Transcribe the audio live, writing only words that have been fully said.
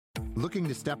Looking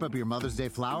to step up your Mother's Day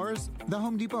flowers? The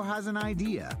Home Depot has an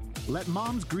idea. Let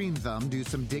Mom's Green Thumb do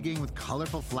some digging with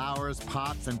colorful flowers,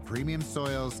 pots, and premium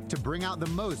soils to bring out the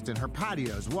most in her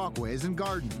patios, walkways, and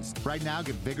gardens. Right now,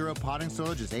 get Vigoro potting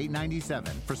soil just $8.97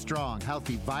 for strong,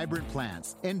 healthy, vibrant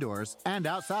plants, indoors and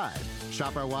outside.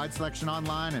 Shop our wide selection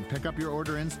online and pick up your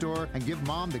order in-store and give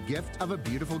Mom the gift of a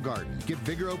beautiful garden. Get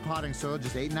Vigoro potting soil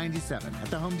just $8.97 at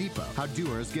the Home Depot. How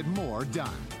doers get more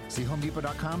done. See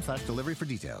homedepot.com/delivery for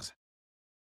details.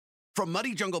 From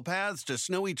muddy jungle paths to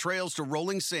snowy trails to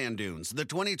rolling sand dunes, the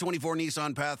 2024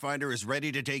 Nissan Pathfinder is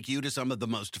ready to take you to some of the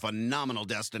most phenomenal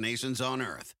destinations on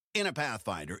Earth. In a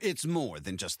Pathfinder, it's more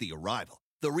than just the arrival.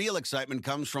 The real excitement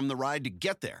comes from the ride to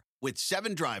get there. With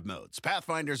 7 drive modes,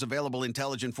 Pathfinder's available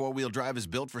intelligent 4-wheel drive is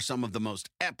built for some of the most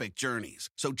epic journeys.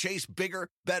 So chase bigger,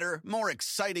 better, more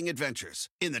exciting adventures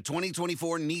in the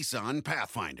 2024 Nissan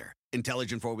Pathfinder.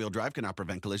 Intelligent 4-wheel drive cannot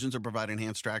prevent collisions or provide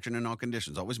enhanced traction in all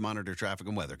conditions. Always monitor traffic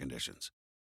and weather conditions.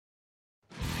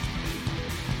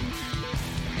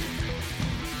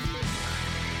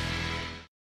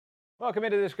 Welcome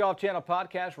into this Golf Channel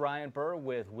podcast. Ryan Burr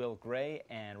with Will Gray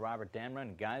and Robert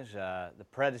Damron. Guys, the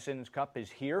President's Cup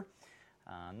is here.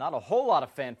 Not a whole lot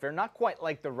of fanfare, not quite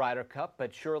like the Ryder Cup,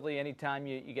 but surely anytime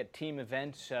you get team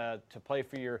events to play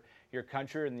for your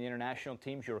country and the international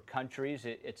teams, your countries,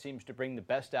 it seems to bring the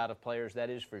best out of players,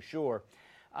 that is for sure.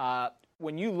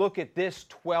 When you look at this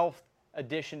 12th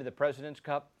edition of the President's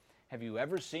Cup, have you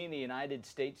ever seen the United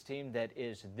States team that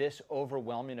is this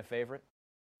overwhelming a favorite?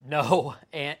 No,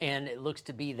 and it looks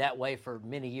to be that way for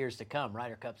many years to come,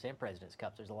 Ryder Cups and President's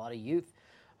Cups. There's a lot of youth.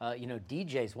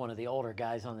 DJ's one of the older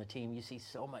guys on the team. You see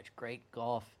so much great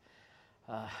golf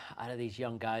out of these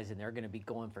young guys, and they're going to be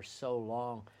going for so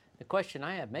long. The question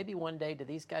I have, maybe one day do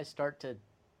these guys start to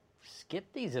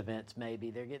skip these events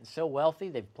maybe? They're getting so wealthy.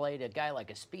 They've played a guy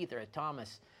like a Spieth or a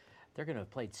Thomas. They're going to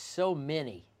have played so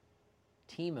many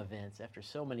team events after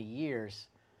so many years.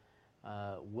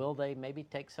 Will they maybe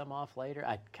take some off later?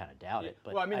 I kind of doubt it,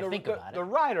 but I think about it. The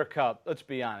Ryder Cup, let's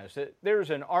be honest,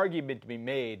 there's an argument to be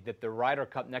made that the Ryder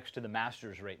Cup next to the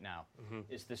Masters right now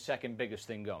is the second biggest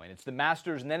thing going. It's the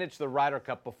Masters, and then it's the Ryder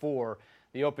Cup before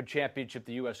the Open Championship,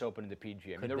 the U.S. Open, and the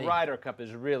PGA. The Ryder Cup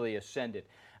has really ascended.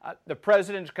 The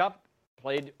President's Cup,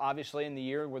 played obviously in the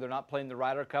year where they're not playing the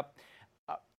Ryder Cup.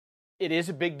 It is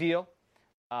a big deal,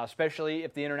 especially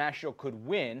if the International could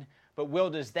win. But, Will,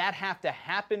 does that have to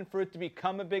happen for it to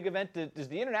become a big event? Does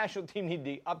the international team need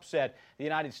to upset the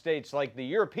United States like the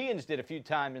Europeans did a few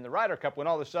times in the Ryder Cup when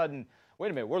all of a sudden,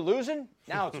 wait a minute, we're losing?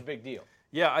 Now it's a big deal.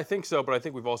 Yeah, I think so, but I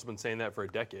think we've also been saying that for a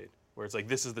decade, where it's like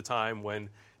this is the time when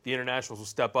the internationals will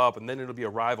step up, and then it'll be a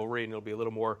rivalry, and it'll be a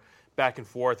little more back and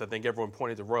forth. I think everyone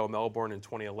pointed to Royal Melbourne in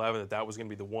 2011, that was going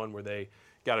to be the one where they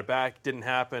got it back. Didn't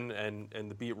happen, and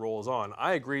the beat rolls on.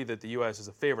 I agree that the U.S. is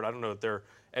a favorite. I don't know that they're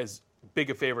as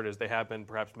big a favorite as they have been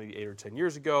perhaps maybe 8 or 10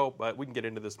 years ago, but we can get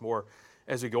into this more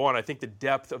as we go on. I think the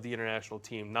depth of the international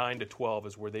team, 9 to 12,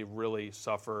 is where they really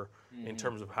suffer in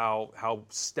terms of how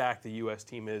stacked the U.S.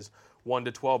 team is, 1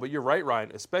 to 12. But you're right,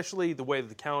 Ryan, especially the way that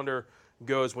the calendar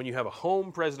goes when you have a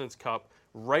home President's Cup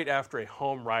right after a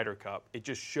home Ryder Cup. It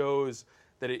just shows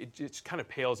that it just kind of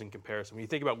pales in comparison. When you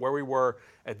think about where we were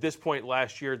at this point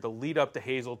last year, the lead up to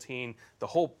Hazeltine, the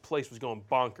whole place was going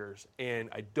bonkers, and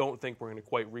I don't think we're going to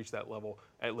quite reach that level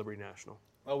at Liberty National.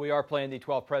 Well, we are playing the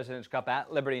 12th President's Cup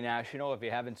at Liberty National. If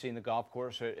you haven't seen the golf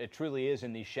course, it truly is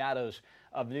in the shadows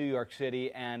of New York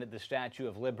City and the Statue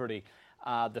of Liberty.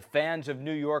 The fans of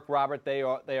New York, Robert, they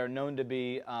are known to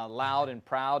be loud and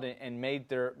proud and made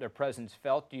their presence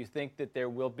felt. Do you think that there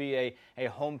will be a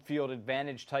home field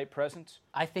advantage type presence?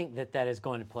 I think that is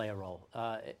going to play a role.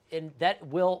 And that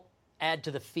will add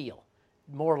to the feel,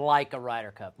 more like a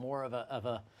Ryder Cup, more of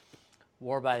a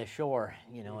War by the Shore,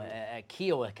 a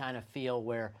Kiawah kind of feel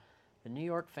where the New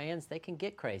York fans, they can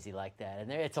get crazy like that.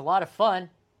 And it's a lot of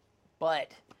fun,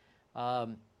 but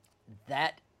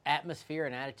that atmosphere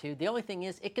and attitude, the only thing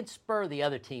is it can spur the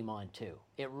other team on too.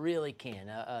 It really can.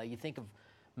 You think of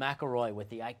McIlroy with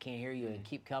the I can't hear you and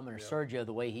keep coming, or Sergio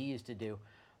the way he used to do.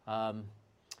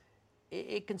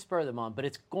 It can spur them on, but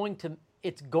it's going to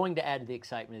add to the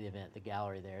excitement of the event, the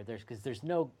gallery there. There's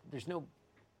no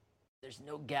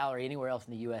gallery anywhere else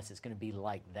in the U.S. that's going to be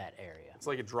like that area. It's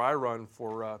like a dry run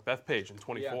for Bethpage in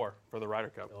 24 for the Ryder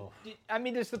Cup. Oh. I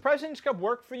mean, does the President's Cup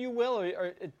work for you, Will,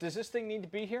 or does this thing need to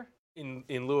be here? In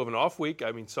lieu of an off week,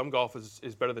 I mean, some golf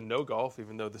is better than no golf,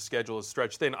 even though the schedule is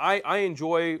stretched thin. I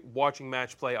enjoy watching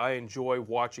match play. I enjoy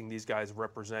watching these guys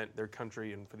represent their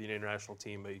country, and for the international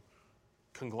team, a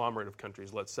conglomerate of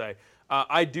countries, let's say.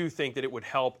 I do think that it would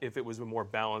help if it was a more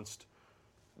balanced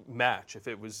match if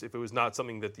it was not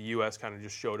something that the U.S. kind of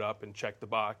just showed up and checked the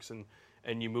box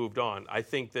and you moved on. I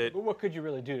think that. But what could you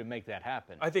really do to make that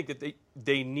happen? I think that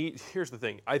they need. Here's the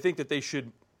thing. I think that they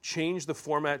should change the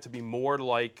format to be more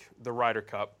like the Ryder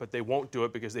Cup, but they won't do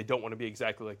it because they don't want to be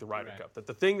exactly like the Ryder Cup. That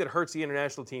the thing that hurts the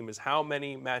international team is how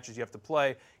many matches you have to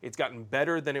play. It's gotten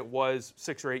better than it was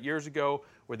 6 or 8 years ago,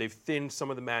 where they've thinned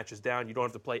some of the matches down. You don't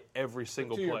have to play every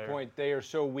single player. To your point, they are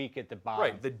so weak at the bottom.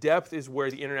 Right. The depth is where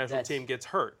the international team gets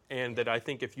hurt, and that I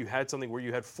think if you had something where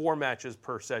you had 4 matches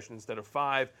per session instead of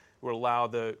 5, it would allow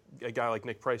a guy like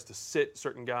Nick Price to sit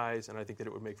certain guys, and I think that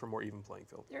it would make for a more even playing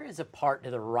field. There is a part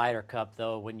to the Ryder Cup,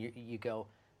 though, when you go,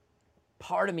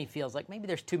 part of me feels like maybe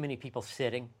there's too many people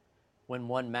sitting when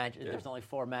one match, there's only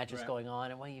 4 matches going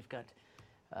on, and when you've got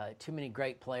too many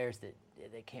great players that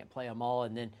they can't play them all,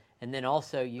 and then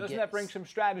also you Doesn't get... that bring some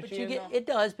strategy in? It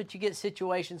does, but you get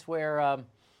situations where,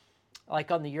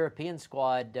 like on the European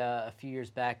squad a few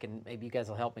years back, and maybe you guys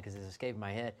will help me because it's escaped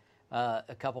my head,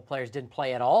 a couple players didn't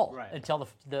play at all until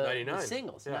the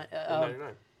singles. Yeah, 99.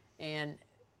 And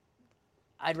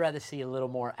I'd rather see a little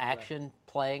more action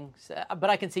playing, but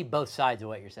I can see both sides of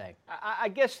what you're saying. I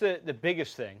guess the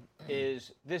biggest thing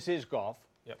is this is golf.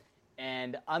 Yep.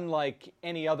 And unlike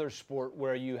any other sport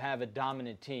where you have a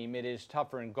dominant team, it is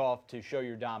tougher in golf to show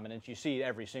your dominance. You see it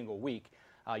every single week.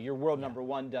 Your world number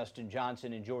 1, Dustin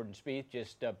Johnson and Jordan Spieth,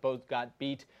 just both got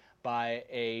beat by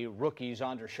a rookie,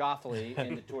 Xander Schauffele,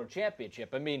 in the Tour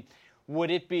Championship. I mean, would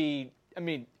it be,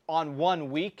 on 1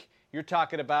 week, you're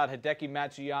talking about Hideki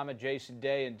Matsuyama, Jason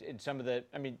Day, and some of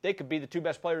they could be the 2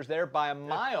 best players there by a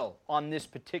mile on this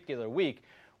particular week,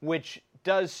 which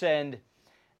does send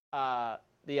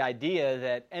the idea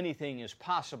that anything is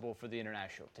possible for the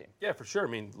international team. Yeah, for sure.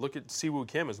 Look at Siwoo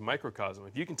Kim as a microcosm.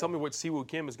 If you can tell me what Siwoo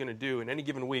Kim is going to do in any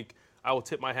given week, I will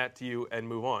tip my hat to you and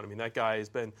move on. That guy has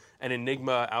been an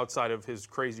enigma outside of his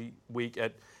crazy week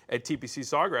at TPC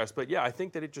Sawgrass. But, yeah, I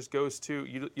think that it just goes to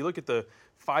you look at the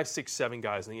 5, 6, 7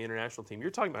 guys in the international team. You're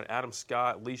talking about Adam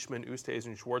Scott, Leishman,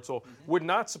 Oosthuizen, Schwartzel. Would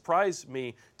not surprise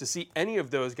me to see any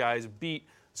of those guys beat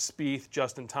Spieth,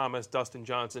 Justin Thomas, Dustin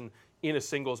Johnson in a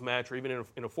singles match or even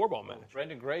in a 4-ball match.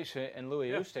 Brendan Grace and Louis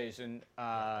Oosthuizen,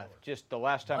 just the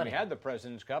last time we had the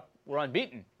President's Cup, were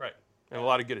unbeaten. Right. And a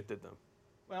lot of good it did them.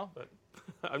 Well, but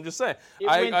I'm just saying. It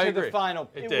went to the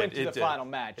final. It went to the final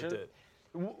match. It did.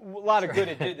 A lot of good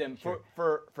it did them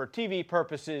for TV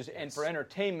purposes and for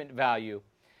entertainment value.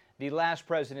 The last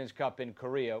President's Cup in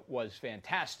Korea was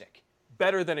fantastic.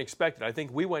 Better than expected. I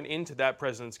think we went into that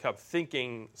President's Cup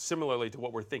thinking similarly to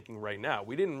what we're thinking right now.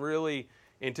 We didn't really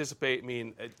anticipate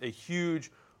a huge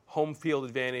home field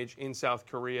advantage in South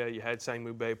Korea. You had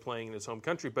Sang-Moo Bae playing in his home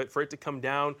country, but for it to come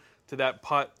down to that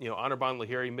putt, Anirban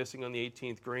Lahiri missing on the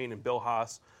 18th green and Bill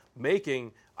Haas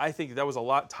making, I think that was a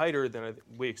lot tighter than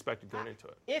we expected going into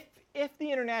it. If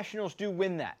the internationals do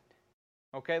win that,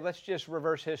 okay, let's just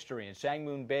reverse history, and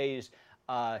Sang-Moo Bae's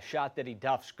shot that he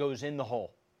duffs goes in the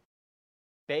hole.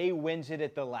 Bae wins it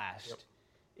at the last,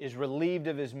 is relieved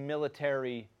of his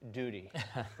military duty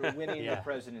for winning the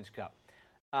President's Cup.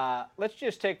 Let's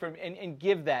just take and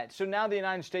give that. So now the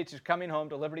United States is coming home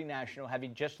to Liberty National,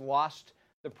 having just lost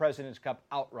the President's Cup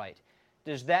outright.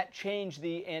 Does that change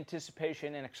the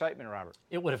anticipation and excitement, Robert?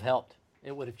 It would have helped.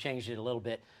 It would have changed it a little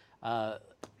bit.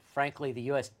 Frankly, the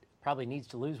U.S. probably needs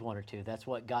to lose 1 or 2. That's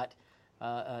what got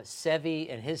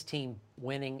Seve and his team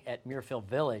winning at Muirfield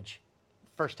Village,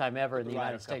 first time ever in the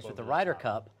United States with the Ryder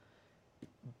Cup,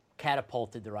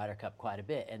 catapulted the Ryder Cup quite a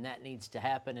bit, and that needs to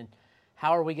happen. And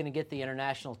how are we going to get the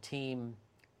international team,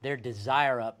 their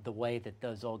desire up the way that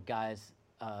those old guys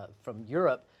from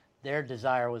Europe, their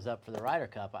desire was up for the Ryder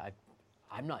Cup?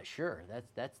 I'm not sure.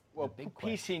 That's the big question.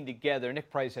 Piecing together, Nick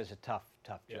Price has a tough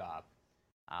job.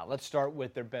 Let's start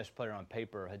with their best player on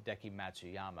paper, Hideki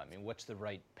Matsuyama. What's the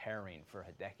right pairing for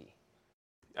Hideki?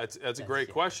 That's a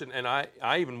great question, and I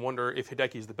even wonder if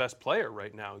Hideki's the best player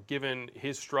right now, given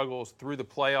his struggles through the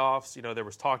playoffs. There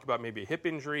was talk about maybe a hip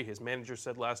injury. His manager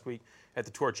said last week at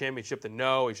the Tour Championship that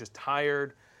no, he's just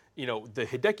tired. The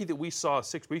Hideki that we saw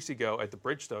 6 weeks ago at the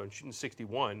Bridgestone shooting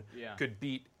 61 could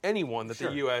beat anyone that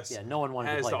the U.S. no one wanted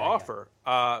has to, to offer.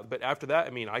 But after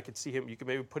that, I could see him. You could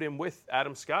maybe put him with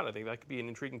Adam Scott. I think that could be an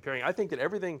intriguing pairing. I think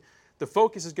that the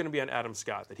focus is going to be on Adam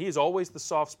Scott, that he is always the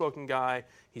soft-spoken guy.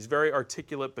 He's very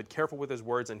articulate but careful with his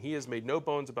words, and he has made no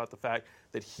bones about the fact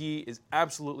that he is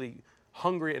absolutely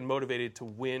hungry and motivated to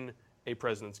win a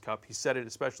President's Cup. He said it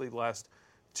especially the last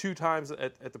 2 times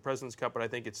at the President's Cup, but I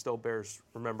think it still bears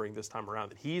remembering this time around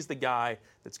that he's the guy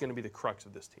that's going to be the crux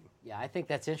of this team. Yeah, I think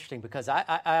that's interesting because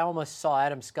I almost saw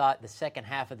Adam Scott the second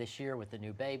half of this year with the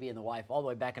new baby and the wife all the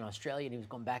way back in Australia, and he was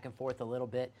going back and forth a little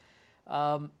bit.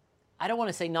 I don't want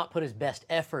to say not put his best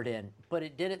effort in, but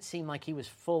it didn't seem like he was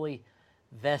fully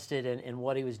vested in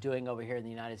what he was doing over here in the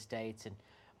United States, and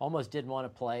almost didn't want to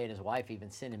play, and his wife even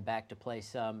sent him back to play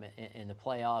some in the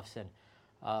playoffs, and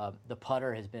the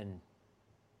putter has been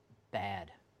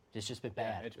bad. It's just been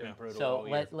bad. Yeah, it's been brutal.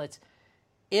 So let's,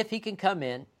 if he can come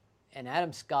in, and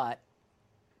Adam Scott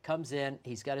comes in,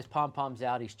 he's got his pom-poms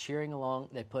out, he's cheering along,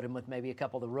 they put him with maybe a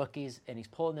couple of the rookies, and he's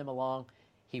pulling them along,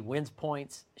 he wins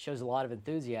points, shows a lot of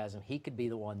enthusiasm, he could be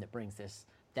the one that brings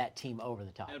that team over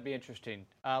the top. It'll be interesting.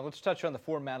 Let's touch on the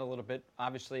format a little bit.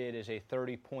 Obviously, it is a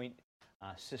 30-point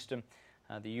system.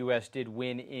 The U.S. did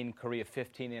win in Korea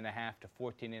 15.5 to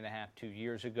 14.5 2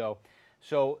 years ago.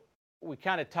 So we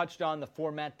kind of touched on the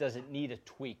format. Does it need a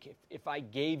tweak? If I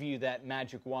gave you that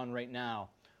magic wand right now,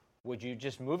 would you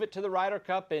just move it to the Ryder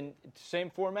Cup in the same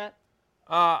format?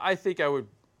 I think I would.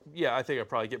 Yeah, I think I'd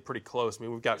probably get pretty close. I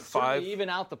mean, we've got five. Even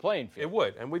out the playing field. It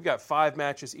would, and we've got 5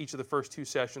 matches each of the first 2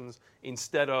 sessions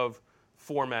instead of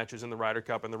 4 matches in the Ryder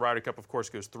Cup. And the Ryder Cup, of course,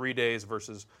 goes 3 days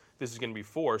versus this is going to be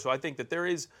 4. So I think that there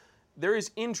is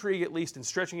intrigue, at least in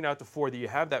stretching it out to 4, that you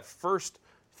have that first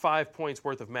 5 points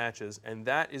worth of matches, and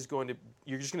that is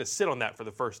you're just going to sit on that for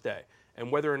the first day. And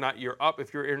whether or not you're up,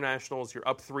 if you're internationals, you're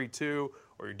up 3-2,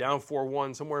 or you're down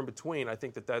 4-1, somewhere in between, I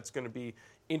think that that's going to be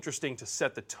interesting to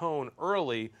set the tone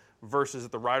early versus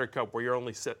at the Ryder Cup where you're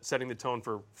only setting the tone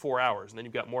for 4 hours, and then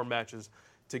you've got more matches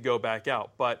to go back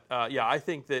out. But, yeah, I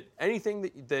think that anything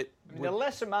that the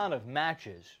less amount of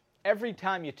matches, every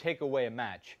time you take away a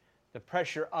match, the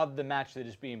pressure of the match that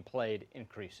is being played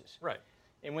increases. Right.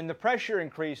 And when the pressure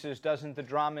increases, doesn't the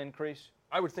drama increase?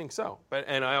 I would think so.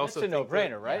 And I also think think that's a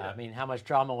no-brainer, right? Yeah, I mean, how much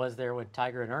drama was there when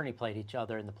Tiger and Ernie played each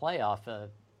other in the playoff,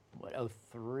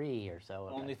 03 or so?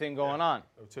 Only thing going on.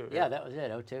 02, Yeah, that was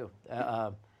it, 02.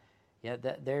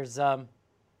 There's, I'm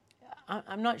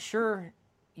not sure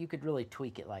you could really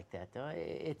tweak it like that, though.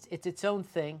 It's its own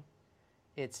thing.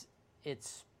 It's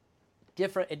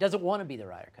different. It doesn't want to be the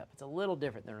Ryder Cup. It's a little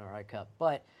different than the Ryder Cup,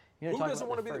 but who doesn't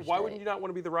want to be? Why wouldn't you not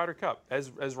want to be the Ryder Cup? As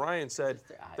Ryan said,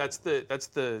 that's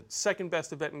the second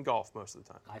best event in golf most of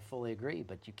the time. I fully agree,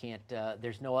 but you can't.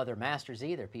 There's no other Masters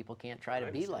either. People can't try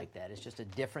to be like that. It's just a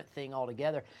different thing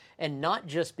altogether, and not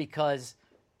just because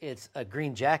it's a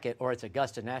green jacket or it's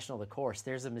Augusta National, the course.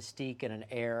 There's a mystique and an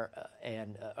air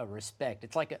and a respect.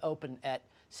 It's like an Open at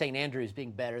St. Andrews being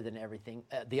better than everything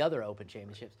the other Open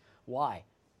championships. Why?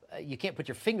 You can't put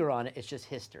your finger on it. It's just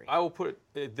history. I will put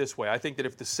it this way. I think that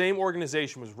if the same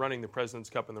organization was running the President's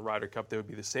Cup and the Ryder Cup, they would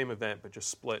be the same event, but just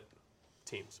split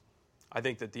teams. I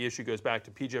think that the issue goes back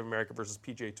to PGA of America versus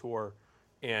PGA Tour,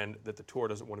 and that the Tour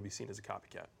doesn't want to be seen as a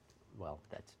copycat. Well,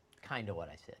 that's kind of what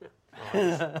I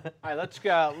said. All right, let's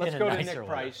go to nicer Nick way.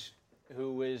 Price,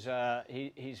 who is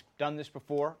he's done this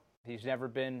before. He's never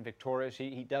been victorious.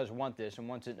 He does want this and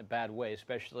wants it in a bad way,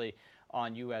 especially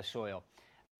on U.S. soil.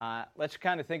 Let's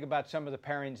kind of think about some of the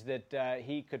pairings that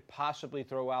he could possibly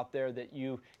throw out there that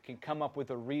you can come up with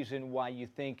a reason why you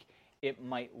think it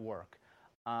might work.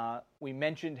 We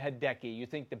mentioned Hideki. You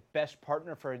think the best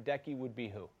partner for Hideki would be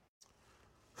who?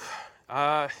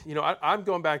 I'm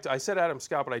going back to, I said Adam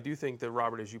Scott, but I do think that,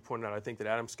 Robert, as you pointed out, I think that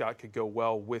Adam Scott could go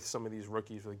well with some of these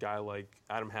rookies, with a guy like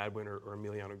Adam Hadwin or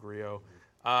Emiliano Grillo.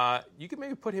 You could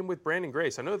maybe put him with Brandon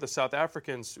Grace. I know the South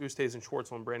Africans, Oosthuizen and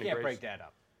Schwartzel and Brandon Can't Grace. break that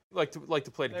up. Like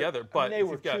to play together, but they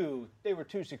were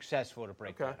too successful to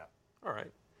break that up. All right.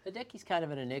 Hideki's kind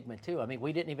of an enigma too. I mean,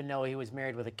 we didn't even know he was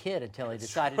married with a kid until he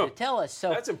decided to tell us. So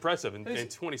that's impressive in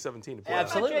 2017 to play.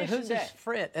 Absolutely. Who's his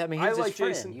friend? I mean, who's his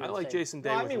friend? I like Jason Day.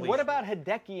 No, I mean, what about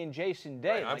Hideki and Jason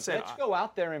Day? Right, let's go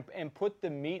out there and put the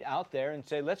meat out there and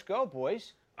say, let's go,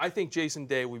 boys. I think Jason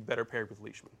Day would be better paired with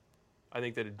Leishman. I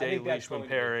think that a Day-Leishman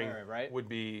pairing would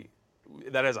be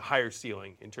that has a higher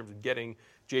ceiling in terms of getting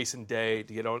Jason Day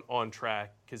to get on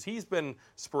track, because he's been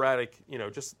sporadic,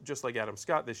 just like Adam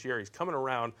Scott this year. He's coming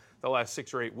around the last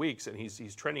 6 or 8 weeks, and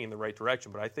he's trending in the right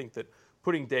direction. But I think that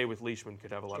putting Day with Leishman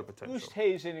could have a lot of potential.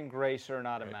 Oosthuizen and Grace are an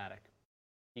automatic.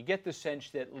 Right. You get the sense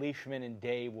that Leishman and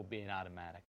Day will be an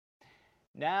automatic.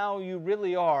 Now you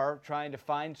really are trying to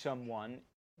find someone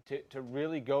to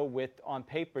really go with, on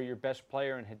paper, your best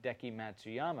player in Hideki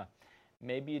Matsuyama.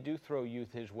 Maybe you do throw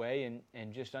youth his way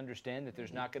and just understand that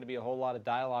there's not going to be a whole lot of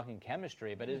dialogue and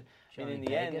chemistry. But in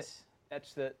the end,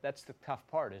 that's the tough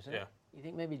part, isn't it? You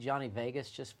think maybe Johnny Vegas,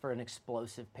 just for an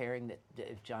explosive pairing, that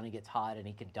if Johnny gets hot and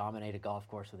he can dominate a golf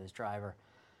course with his driver,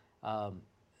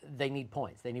 they need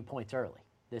points. They need points early.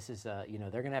 This is, they're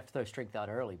going to have to throw strength out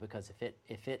early, because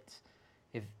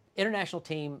if international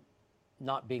team,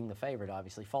 not being the favorite,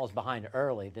 obviously, falls behind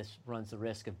early, this runs the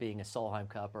risk of being a Solheim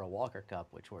Cup or a Walker Cup,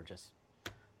 which were just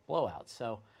blowouts.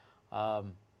 So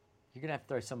you're going to have to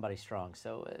throw somebody strong.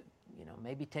 So,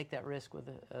 maybe take that risk with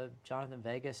Jonathan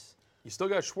Vegas. You still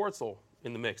got Schwartzel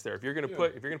in the mix there. If you're going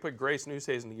to put Grace and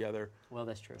Oosthuizen together, well,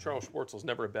 that's true. Charles Schwartzel's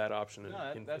never a bad option,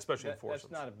 especially in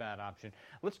foursomes. That's not a bad option.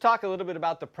 Let's talk a little bit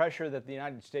about the pressure that the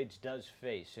United States does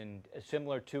face, and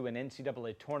similar to an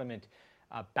NCAA tournament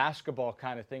basketball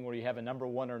kind of thing, where you have a number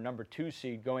 1 or number 2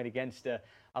 seed going against a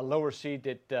lower seed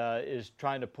that is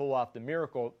trying to pull off the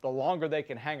miracle. The longer they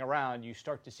can hang around, you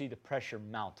start to see the pressure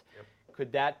mount. Yep.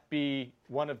 Could that be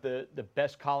one of the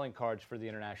best calling cards for the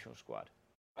international squad?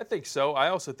 I think so. I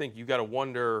also think you got to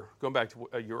wonder, going back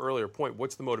to your earlier point,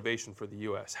 what's the motivation for the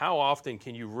U.S.? How often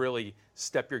can you really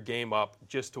step your game up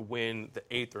just to win the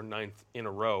 8th or 9th in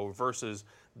a row versus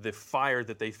the fire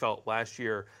that they felt last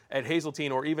year at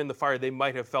Hazeltine, or even the fire they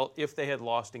might have felt if they had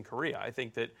lost in Korea? I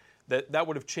think that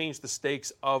would have changed the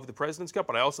stakes of the President's Cup,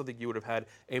 but I also think you would have had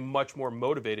a much more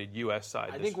motivated U.S.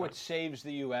 side. I think what saves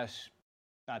the U.S.,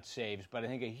 not saves, but I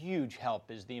think a huge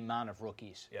help is the amount of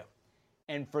rookies. Yeah.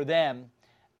 And for them,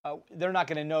 they're not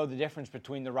going to know the difference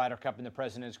between the Ryder Cup and the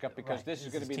President's Cup, because this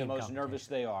is going to be the most nervous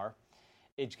they are.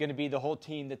 It's going to be the whole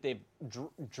team that they've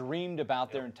dreamed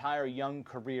about their entire young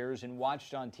careers and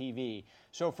watched on TV.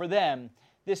 So for them,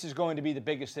 this is going to be the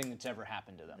biggest thing that's ever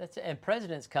happened to them. And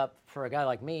President's Cup, for a guy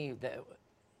like me that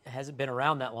hasn't been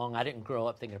around that long, I didn't grow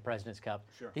up thinking of President's Cup.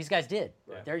 Sure. These guys did.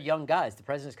 Right. They're young guys. The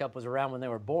President's Cup was around when they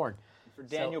were born. For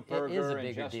Daniel Berger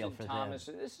and Justin Thomas,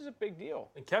 this is a big deal.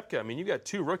 And Koepka, I mean, you got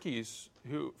 2 rookies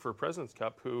who, for President's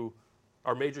Cup, who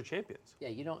are major champions. Yeah,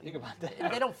 you don't think about that.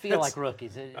 They don't feel like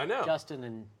rookies. I know. Justin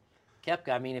and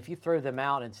Koepka. I mean, if you threw them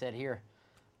out and said, "Here,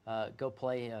 go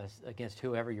play against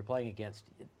whoever you're playing against,"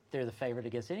 they're the favorite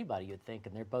against anybody, you'd think,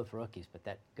 and they're both rookies. But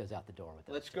that goes out the door with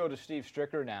them. Let's go to Steve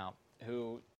Stricker now,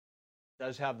 who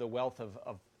does have the wealth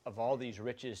of all these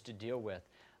riches to deal with.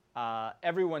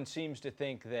 Everyone seems to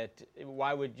think that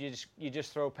why would you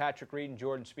just throw Patrick Reed and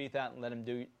Jordan Spieth out and let them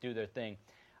do their thing?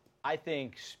 I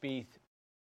think Spieth,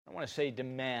 I don't want to say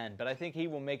demand, but I think he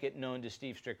will make it known to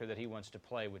Steve Stricker that he wants to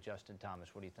play with Justin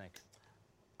Thomas. What do you think?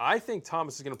 I think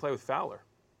Thomas is going to play with Fowler.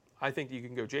 I think you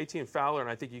can go JT and Fowler, and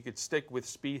I think you could stick with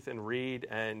Spieth and Reed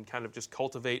and kind of just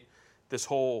cultivate this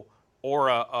whole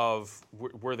aura of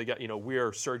where they got, we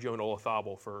are Sergio and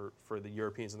Olazabal for the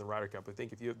Europeans in the Ryder Cup. I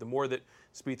think the more that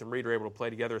Spieth and Reed are able to play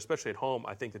together, especially at home,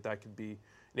 I think that could be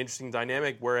an interesting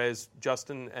dynamic, whereas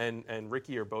Justin and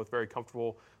Ricky are both very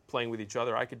comfortable playing with each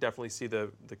other. I could definitely see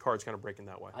the cards kind of breaking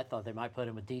that way. I thought they might put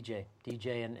him with DJ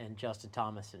and Justin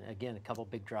Thomas. And again, a couple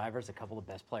big drivers, a couple of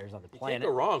the best players on the planet. You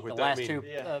can't go wrong with the that. Last two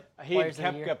he and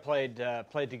Koepka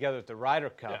played together at the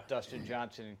Ryder Cup, Dustin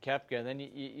Johnson and Koepka. And then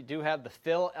you do have the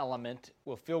Phil element.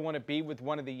 Will Phil want to be with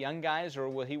one of the young guys, or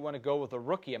will he want to go with a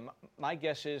rookie? My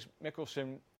guess is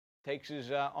Mickelson takes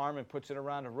his arm and puts it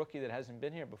around a rookie that hasn't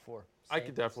been here before. I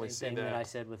could definitely see that. Same thing that I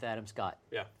said with Adam Scott.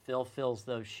 Yeah. Phil fills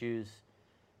those shoes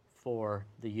for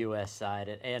the U.S.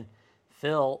 side. And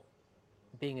Phil,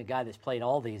 being a guy that's played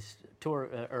all these tour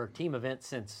or team events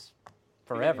since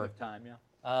forever. Time,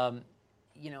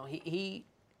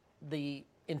 the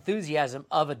enthusiasm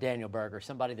of a Daniel Berger,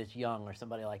 somebody that's young or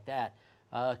somebody like that,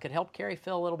 could help carry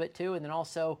Phil a little bit too. And then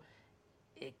also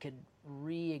it could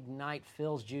reignite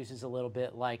Phil's juices a little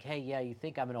bit, like, hey, yeah, you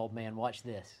think I'm an old man, watch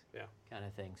this, kind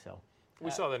of thing. So we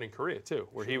saw that in Korea too,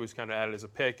 where he was kind of added as a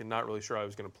pick and not really sure how he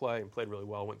was going to play, and played really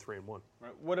well, went 3-1.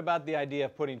 Right. What about the idea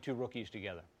of putting 2 rookies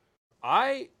together?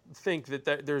 I think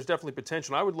that there's definitely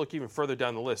potential. I would look even further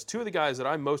down the list. 2 of the guys that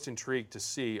I'm most intrigued to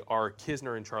see are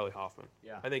Kisner and Charlie Hoffman.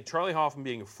 Yeah. I think Charlie Hoffman,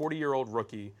 being a 40-year-old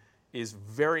rookie, is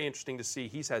very interesting to see.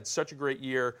 He's had such a great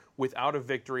year without a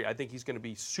victory. I think he's going to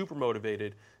be super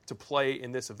motivated to play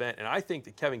in this event. And I think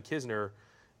that Kevin Kisner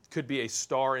could be a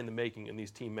star in the making in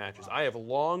these team matches. I have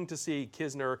longed to see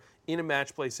Kisner in a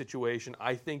match play situation.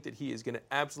 I think that he is going to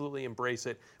absolutely embrace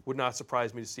it. Would not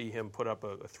surprise me to see him put up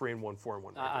a 3-1,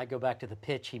 4-1. I go back to the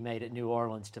pitch he made at New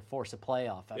Orleans to force a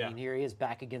playoff. I mean, here he is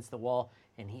back against the wall,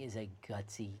 and he is a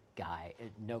gutsy guy,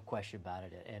 no question about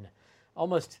it. And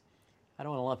almost, I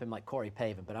don't want to lump him like Corey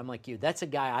Pavin, but I'm like you. That's a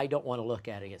guy I don't want to look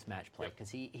at against match play, because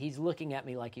he's looking at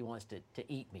me like he wants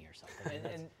to eat me or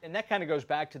something. And that kind of goes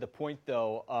back to the point,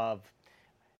 though, of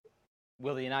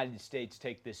will the United States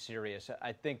take this serious?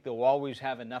 I think they'll always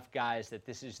have enough guys that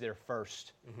this is their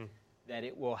first, that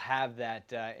it will have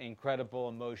that incredible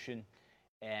emotion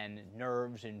and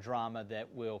nerves and drama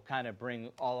that will kind of bring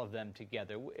all of them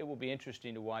together. It will be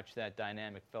interesting to watch that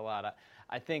dynamic fill out.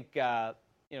 I think,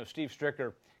 Steve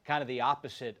Stricker, kind of the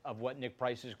opposite of what Nick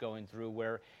Price is going through,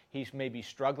 where he's maybe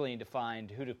struggling to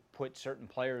find who to put certain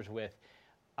players with.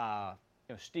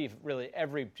 Steve, really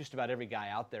just about every guy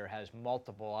out there has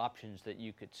multiple options that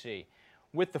you could see.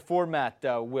 With the format,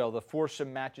 Will, the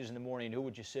foursome matches in the morning, who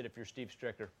would you sit if you're Steve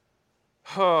Stricker?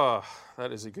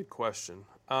 That is a good question.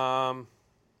 I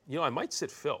might sit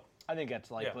Phil. I think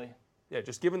that's likely. Yeah,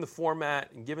 just given the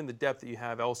format and given the depth that you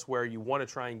have elsewhere, you want to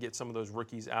try and get some of those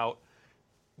rookies out,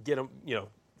 get them,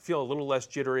 feel a little less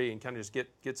jittery and kind of just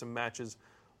get some matches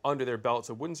under their belt.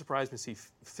 So it wouldn't surprise me to see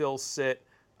Phil sit.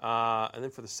 And then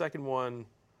for the second one,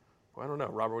 I don't know.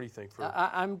 Robert, what do you think?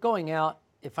 I'm going out.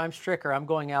 If I'm Stricker, I'm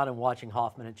going out and watching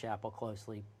Hoffman and Chappell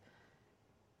closely.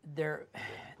 They're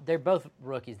both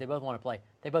rookies. They both want to play.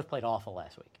 They both played awful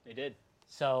last week. They did.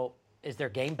 So is their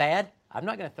game bad? I'm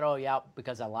not going to throw you out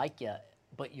because I like you,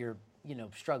 but you're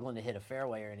struggling to hit a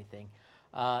fairway or anything.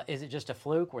 Is it just a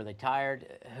fluke? Were they tired?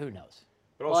 Who knows?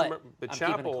 But also,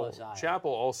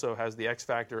 Chappell also has the X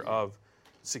factor of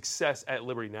success at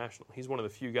Liberty National. He's one of the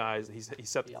few guys. He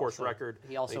set the course record.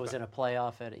 He also was in a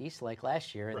playoff at Eastlake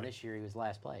last year, and this year he was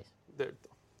last place. There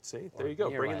you go,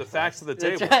 bringing the facts to the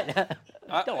table.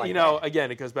 Right.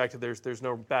 Again, it goes back to there's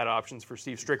no bad options for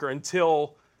Steve Stricker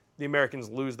until the Americans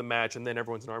lose the match, and then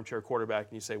everyone's an armchair quarterback,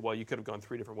 and you say, well, you could have gone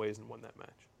 3 different ways and won that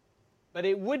match. But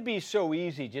it would be so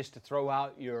easy just to throw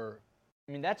out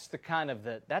that's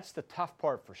the tough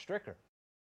part for Stricker.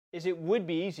 Is it would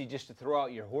be easy just to throw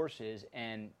out your horses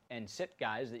and sit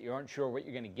guys that you aren't sure what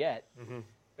you're going to get. Mm-hmm.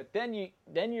 But then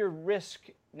you risk,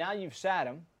 now you've sat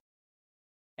them,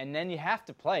 and then you have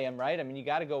to play them, right? I mean, you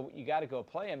got to go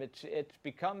play them. It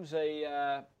becomes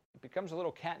a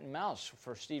little cat and mouse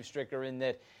for Steve Stricker in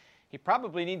that he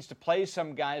probably needs to play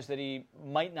some guys that he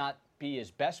might not be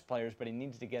his best players, but he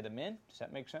needs to get them in. Does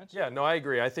that make sense? Yeah, no, I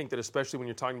agree. I think that especially when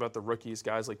you're talking about the rookies,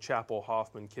 guys like Chappell,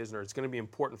 Hoffman, Kisner, it's going to be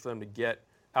important for them to get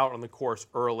out on the course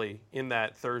early in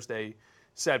that Thursday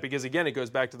set because, again, it goes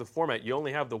back to the format. You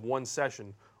only have the one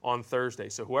session on Thursday.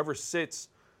 So whoever sits,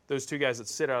 those two guys that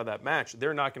sit out of that match,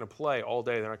 they're not going to play all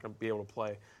day. They're not going to be able to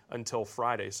play until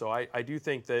Friday. So I do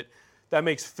think that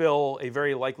makes Phil a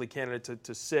very likely candidate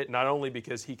to sit, not only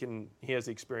because he has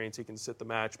the experience, he can sit the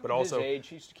match, but also his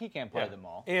age, he can't play them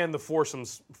all. And the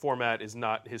foursomes format is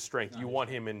not his strength. You want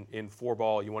him in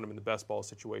 4-ball. You want him in the best ball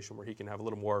situation where he can have a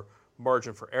little more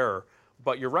margin for error.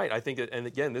 But you're right. I think, and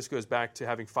again, this goes back to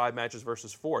having 5 matches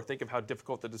versus 4. Think of how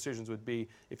difficult the decisions would be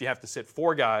if you have to sit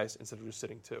 4 guys instead of just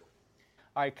sitting 2. All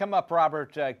right, come up,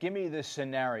 Robert. Give me the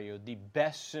scenario, the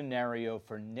best scenario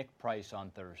for Nick Price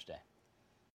on Thursday.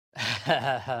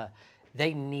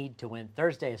 They need to win.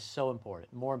 Thursday is so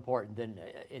important, more important than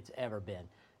it's ever been.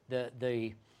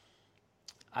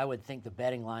 I would think the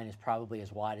betting line is probably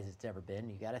as wide as it's ever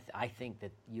been. I think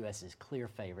that U.S. is clear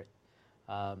favorite.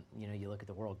 You look at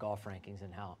the world golf rankings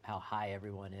and how high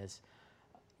everyone is.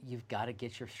 You've got to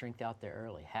get your strength out there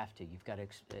early. Have to. You've got to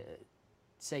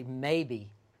say maybe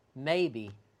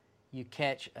you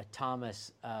catch a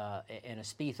Thomas and a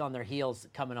Spieth on their heels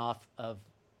coming off of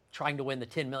trying to win the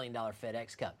 $10 million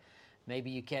FedEx Cup. Maybe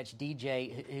you catch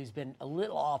DJ, who's been a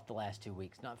little off the last 2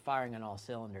 weeks, not firing on all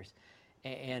cylinders.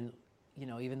 And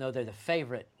even though they're the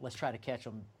favorite, let's try to catch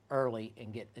them early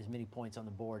and get as many points on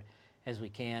the board as we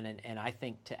can. And I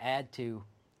think to add to,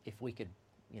 if we could,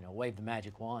 wave the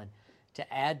magic wand,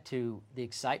 to add to the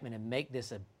excitement and make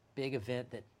this a big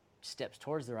event that steps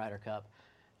towards the Ryder Cup,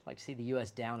 I'd like to see the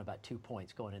U.S. down about 2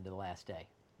 points going into the last day.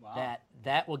 Wow.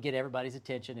 That will get everybody's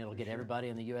attention. It'll get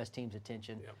everybody on the U.S. team's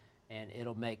attention, and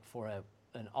it'll make for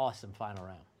an awesome final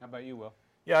round. How about you, Will?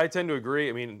 Yeah, I tend to agree.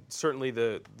 I mean, certainly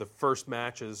the first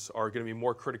matches are going to be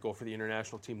more critical for the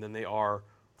international team than they are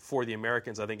for the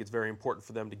Americans. I think it's very important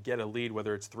for them to get a lead,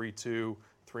 whether it's 3-2,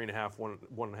 3.5,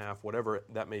 1.5, whatever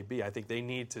that may be. I think they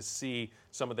need to see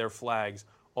some of their flags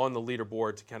on the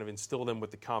leaderboard to kind of instill them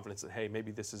with the confidence that, hey,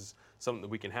 maybe this is something that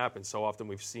we can happen. So often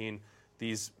we've seen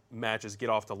these matches get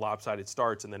off to lopsided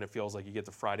starts, and then it feels like you get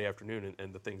to Friday afternoon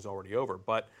and the thing's already over.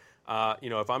 But,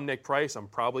 if I'm Nick Price, I'm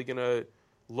probably going to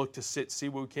look to sit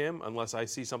Siwoo Kim unless I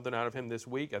see something out of him this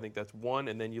week. I think that's one.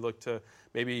 And then you look to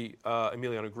maybe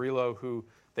Emiliano Grillo, who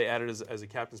they added as a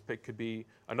captain's pick, could be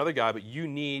another guy. But you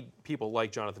need people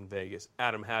like Jonathan Vegas,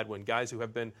 Adam Hadwin, guys who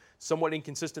have been somewhat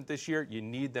inconsistent this year. You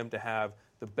need them to have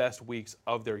the best weeks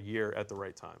of their year at the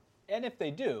right time. And if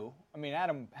they do,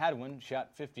 Adam Hadwin shot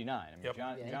 59.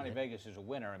 Johnny Vegas is a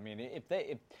winner.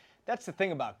 If that's the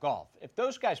thing about golf. If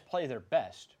those guys play their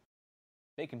best,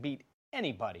 they can beat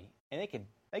anybody, and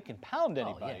they can pound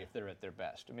anybody if they're at their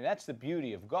best. That's the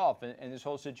beauty of golf and this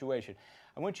whole situation.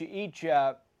 I want you each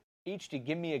to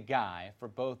give me a guy for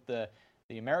both the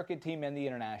American team and the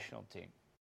international team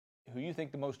who you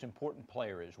think the most important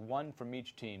player is. One from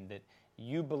each team that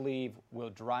you believe will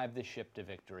drive the ship to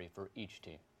victory for each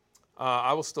team.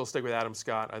 I will still stick with Adam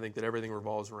Scott. I think that everything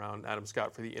revolves around Adam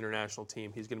Scott for the international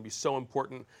team. He's going to be so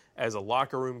important as a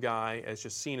locker room guy, as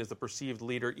just seen as the perceived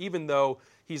leader. Even though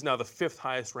he's now the 5th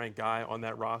highest ranked guy on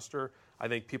that roster, I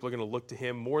think people are going to look to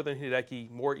him more than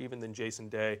Hideki, more even than Jason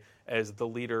Day, as the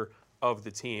leader of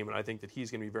the team. And I think that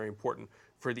he's going to be very important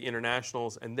for the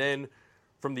internationals. And then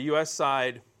from the U.S.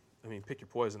 side, I mean, pick your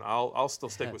poison. I'll still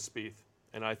stick with Spieth.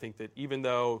 And I think that even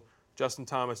though Justin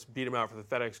Thomas beat him out for the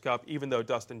FedEx Cup, even though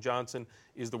Dustin Johnson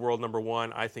is the world number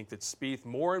 1, I think that Spieth,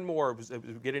 more and more, as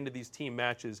we get into these team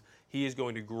matches, he is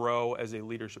going to grow as a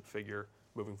leadership figure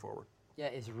moving forward. Yeah,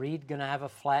 is Reed going to have a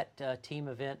flat team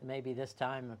event maybe this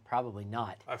time? Probably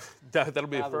not. That'll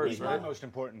be a first, He's right? the most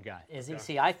important guy. Is he?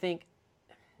 See, I think...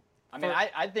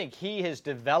 I think he is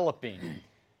developing,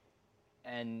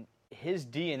 and his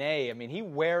DNA. I mean, he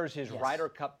wears his Ryder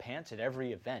Cup pants at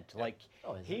every event. Like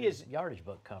his yardage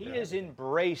book cover. He has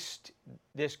embraced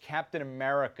this Captain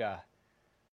America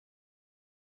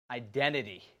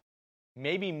identity,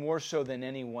 maybe more so than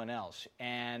anyone else.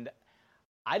 And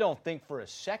I don't think for a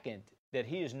second that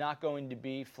he is not going to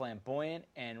be flamboyant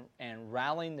and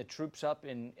rallying the troops up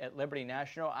at Liberty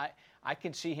National. I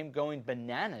can see him going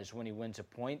bananas when he wins a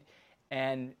point,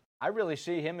 and I really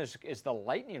see him as the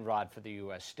lightning rod for the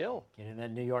U.S. still. Getting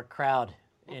that New York crowd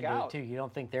into it, too. You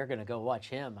don't think they're going to go watch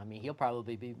him. I mean, he'll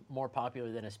probably be more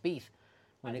popular than a Spieth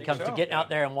when it comes to getting out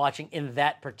there and watching in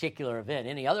that particular event.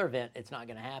 Any other event, it's not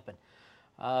going to happen.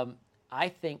 I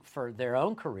think for their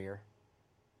own career,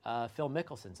 Phil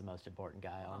Mickelson's the most important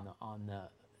guy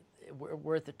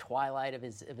we're at the twilight of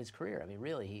his career. I mean,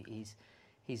 really,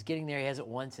 he's getting there. He hasn't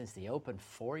won since the Open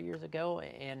 4 years ago,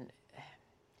 and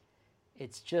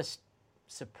it's just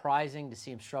surprising to see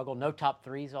him struggle. No top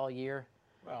threes all year.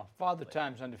 Well, Father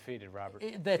Time's undefeated, Robert.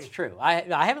 That's true. I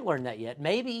haven't learned that yet.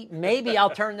 Maybe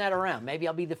I'll turn that around. Maybe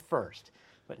I'll be the first.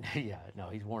 But no,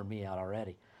 he's worn me out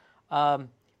already.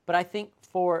 But I think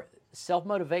for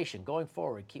self-motivation going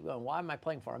forward, keep going. Why am I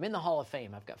playing for? I'm in the Hall of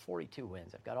Fame. I've got 42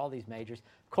 wins. I've got all these majors.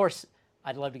 Of course,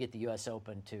 I'd love to get the U.S.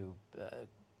 Open to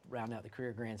round out the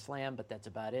career Grand Slam, but that's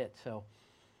about it. So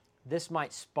this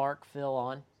might spark Phil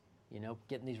on,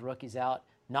 getting these rookies out,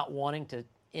 not wanting to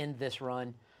end this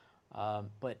run.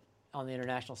 But on the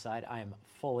international side, I am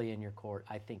fully in your court.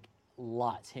 I think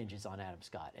lots hinges on Adam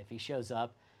Scott.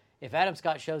 If Adam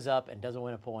Scott shows up and doesn't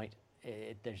win a point,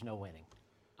 there's no winning.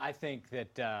 I think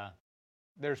that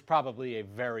there's probably a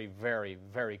very, very,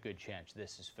 very good chance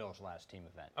this is Phil's last team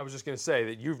event. I was just going to say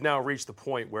that you've now reached the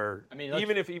point where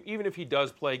even if he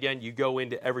does play again, you go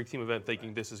into every team event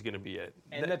thinking this is going to be it.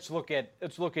 And let's look at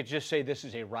just say this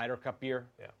is a Ryder Cup year.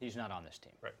 Yeah. He's not on this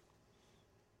team. Right.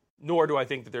 Nor do I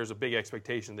think that there's a big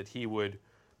expectation that he would.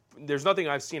 There's nothing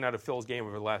I've seen out of Phil's game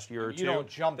over the last year or two. You don't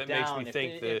jump that down. Makes me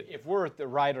think that if we're at the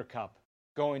Ryder Cup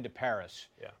going to Paris,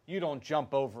 you don't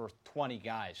jump over 20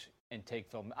 guys and take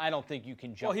Phil. I don't think you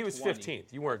can jump. Well, he was 20.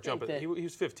 15th. You weren't jumping. He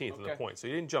was 15th in the point, so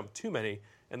you didn't jump too many.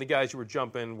 And the guys you were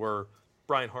jumping were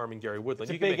Brian Harman, Gary Woodland.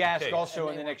 It's a big ask also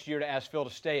in the next year to ask Phil to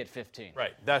stay at 15.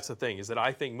 Right. That's the thing, is that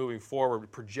I think moving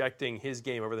forward, projecting his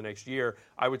game over the next year,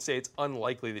 I would say it's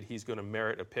unlikely that he's going to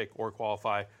merit a pick or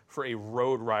qualify for a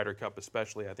road Ryder Cup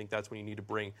especially. I think that's when you need to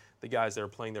bring the guys that are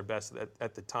playing their best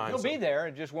at the time. He'll be there,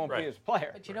 it just won't be his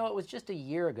player. But it was just a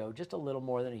year ago, just a little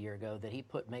more than a year ago, that he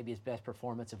put maybe his best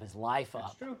performance of his life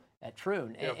up at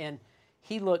Troon. Yep. And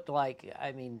he looked like,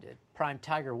 prime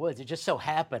Tiger Woods. It just so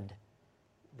happened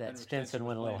that Stenson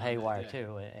went a little haywire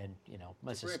too, and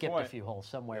must have skipped a few holes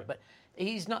somewhere. Yeah. But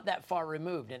he's not that far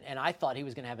removed, and I thought he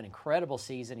was going to have an incredible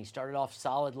season. He started off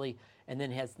solidly, and then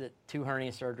has the 2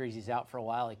 hernia surgeries. He's out for a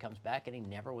while. He comes back, and he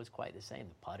never was quite the same.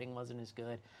 The putting wasn't as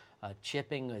good.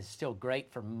 Chipping is still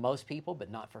great for most people, but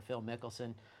not for Phil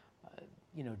Mickelson.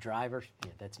 Drivers,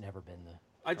 that's never been the.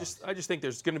 I just think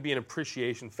there's going to be an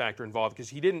appreciation factor involved,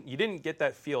 because you didn't get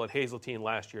that feel at Hazeltine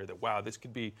last year that, wow, this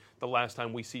could be the last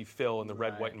time we see Phil in the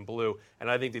red, white, and blue. And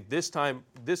I think that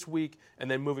this week, and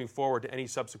then moving forward to any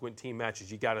subsequent team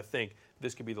matches, you got to think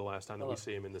this could be the last time that we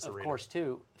see him in this arena. Of course,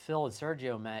 too, Phil and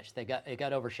Sergio match, it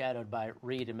got overshadowed by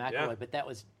Reed and McIlroy, but that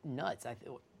was nuts.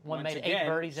 One made 8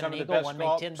 birdies and an eagle, one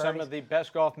made 10 birdies. Some of the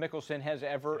best golf Mickelson has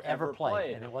ever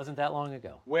played. And it wasn't that long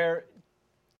ago. Where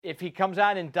if he comes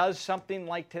out and does something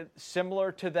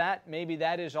similar to that, maybe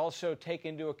that is also taken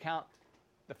into account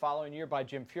the following year by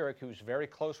Jim Furyk, who's very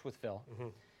close with Phil,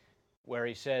 where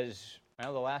he says,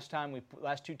 well, the last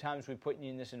 2 times we put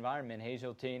you in this environment,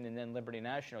 Hazeltine and then Liberty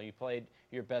National, you played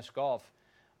your best golf.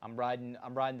 I'm riding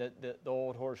the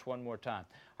old horse one more time.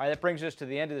 All right, that brings us to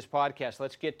the end of this podcast.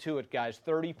 Let's get to it, guys.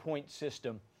 30-point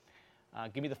system.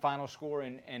 Give me the final score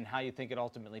and how you think it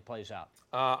ultimately plays out.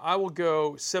 I will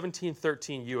go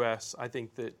 17-13 U.S. I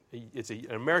think that it's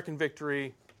an American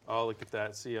victory. Oh, look at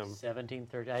that. See him.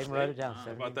 17-13. I even wrote it down.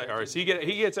 How about that? All right. So he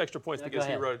gets extra points because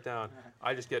he ahead. wrote it down.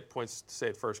 I just get points to say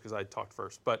it first because I talked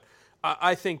first. But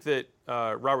I think that,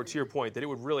 Robert, to your point, that it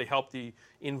would really help the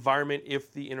environment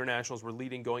if the internationals were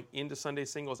leading going into Sunday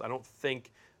singles. I don't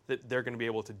think that they're going to be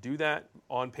able to do that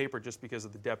on paper just because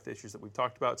of the depth issues that we've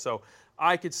talked about. So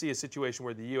I could see a situation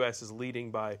where the U.S. is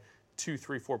leading by 2,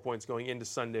 3, 4 points going into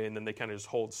Sunday, and then they kind of just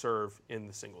hold serve in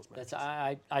the singles match.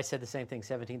 I said the same thing,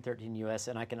 17-13 U.S.,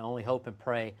 and I can only hope and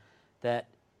pray that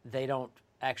they don't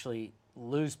actually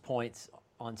lose points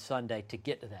on Sunday to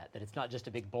get to that it's not just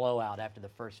a big blowout after the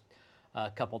first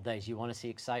couple days. You want to see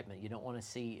excitement. You don't want to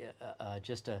see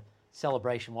just a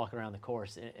celebration walking around the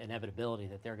course, inevitability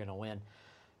that they're going to win.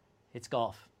 It's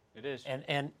golf. It is.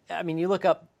 And I mean, you look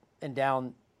up and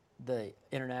down the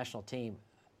international team,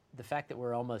 the fact that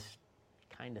we're almost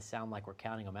kind of sound like we're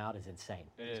counting them out is insane.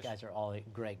 These guys are all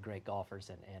great, great golfers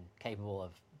and capable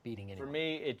of beating anyone. For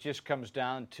me, it just comes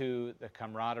down to the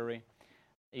camaraderie.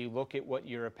 You look at what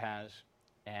Europe has,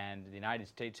 and the United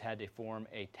States had to form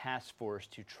a task force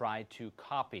to try to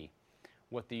copy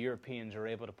what the Europeans are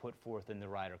able to put forth in the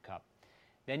Ryder Cup.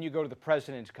 Then you go to the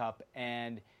President's Cup,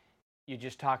 and you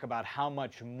just talk about how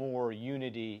much more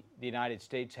unity the United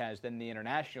States has than the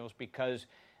internationals because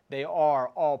they are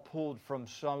all pulled from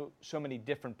so many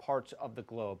different parts of the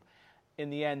globe. In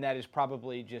the end, that is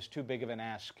probably just too big of an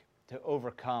ask to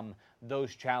overcome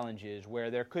those challenges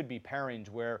where there could be pairings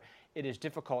where it is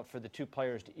difficult for the two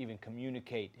players to even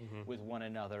communicate with one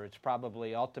another. It's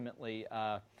probably ultimately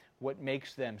what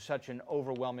makes them such an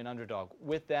overwhelming underdog.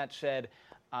 With that said,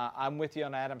 I'm with you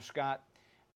on Adam Scott.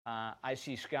 I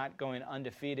see Scott going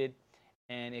undefeated,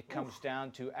 and it comes down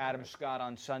to Adam Scott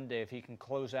on Sunday. If he can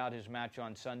close out his match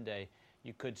on Sunday,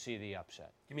 you could see the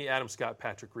upset. Give me Adam Scott,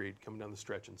 Patrick Reed coming down the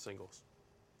stretch in singles.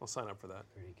 I'll sign up for that.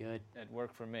 Pretty good. That'd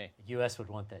work for me. The U.S. would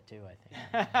want that too,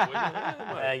 I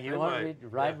think. You want Reed?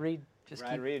 Ride Reed? Just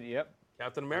Ride keep Reed, yep.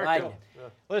 Captain America. Yeah.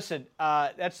 Listen,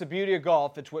 that's the beauty of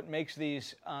golf. It's what makes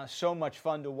these so much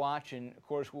fun to watch. And, of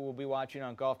course, we will be watching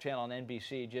on Golf Channel on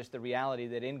NBC, just the reality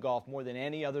that in golf, more than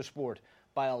any other sport,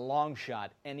 by a long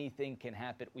shot, anything can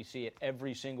happen. We see it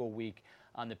every single week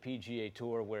on the PGA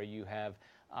Tour where you have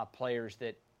players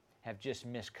that have just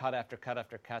missed cut after cut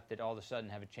after cut that all of a sudden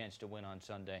have a chance to win on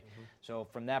Sunday. So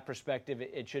from that perspective,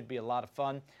 it should be a lot of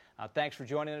fun. Thanks for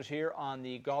joining us here on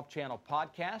the Golf Channel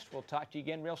podcast. We'll talk to you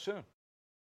again real soon.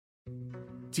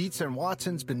 Dietz &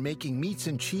 Watson's been making meats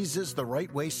and cheeses the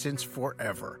right way since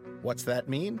forever. What's that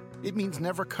mean? It means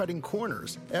never cutting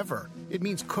corners, ever. It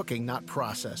means cooking, not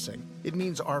processing. It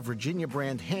means our Virginia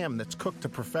brand ham that's cooked to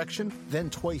perfection, then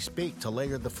twice baked to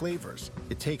layer the flavors.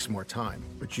 It takes more time,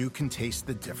 but you can taste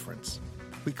the difference.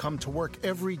 We come to work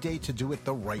every day to do it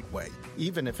the right way,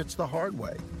 even if it's the hard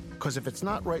way. Because if it's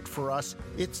not right for us,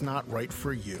 it's not right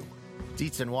for you.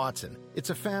 Dietz & Watson, it's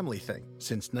a family thing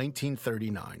since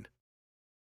 1939.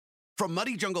 From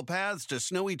muddy jungle paths to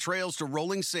snowy trails to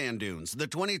rolling sand dunes, the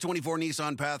 2024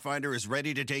 Nissan Pathfinder is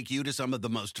ready to take you to some of the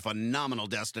most phenomenal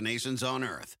destinations on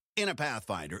Earth. In a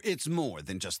Pathfinder, it's more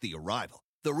than just the arrival.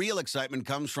 The real excitement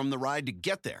comes from the ride to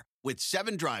get there. With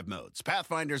 7 drive modes,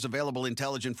 Pathfinder's available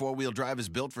intelligent four-wheel drive is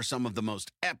built for some of the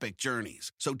most epic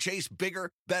journeys. So chase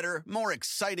bigger, better, more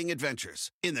exciting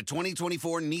adventures in the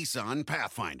 2024 Nissan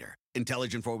Pathfinder.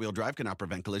 Intelligent four-wheel drive cannot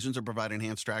prevent collisions or provide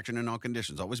enhanced traction in all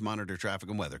conditions. Always monitor traffic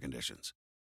and weather conditions.